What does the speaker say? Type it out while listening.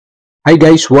Hi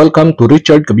guys, welcome to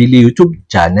Richard Cabile YouTube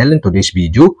channel. In today's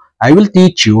video, I will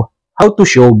teach you how to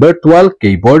show virtual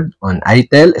keyboard on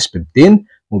itel S15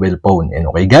 mobile phone. And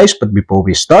okay guys, but before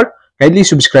we start, kindly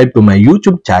subscribe to my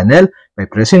YouTube channel by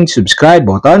pressing the subscribe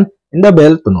button and the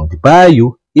bell to notify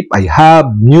you if I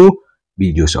have new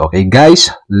videos. Okay guys,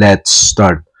 let's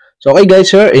start. So okay guys,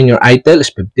 here in your itel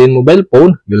S15 mobile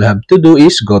phone, you'll have to do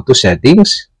is go to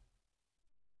settings.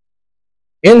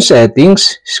 In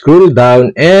settings, scroll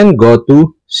down and go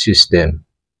to system.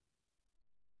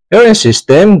 Here in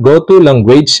system, go to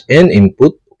language and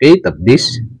input. Okay, tap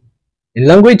this. In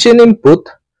language and input,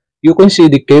 you can see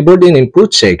the keyboard and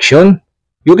input section.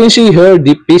 You can see here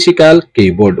the physical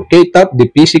keyboard. Okay, tap the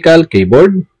physical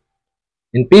keyboard.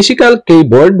 In physical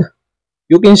keyboard,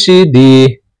 you can see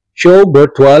the show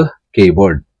virtual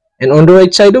keyboard. And on the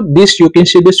right side of this, you can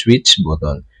see the switch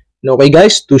button. And okay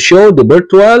guys, to show the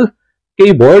virtual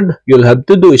keyboard, you'll have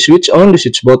to do is switch on the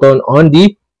switch button on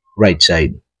the right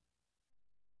side.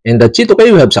 And that's it.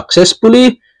 Okay, we have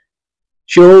successfully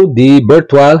show the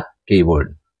virtual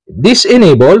keyboard. If this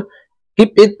enable,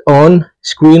 keep it on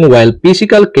screen while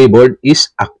physical keyboard is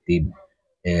active.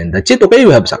 And that's it. Okay,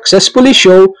 we have successfully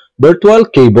show virtual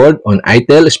keyboard on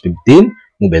itel S15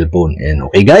 mobile phone. And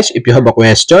okay guys, if you have a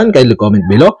question, kindly comment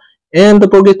below. And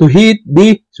don't forget to hit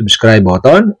the subscribe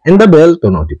button and the bell to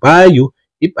notify you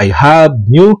if I have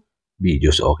new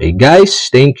videos. Okay guys,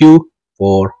 thank you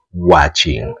for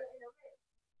watching.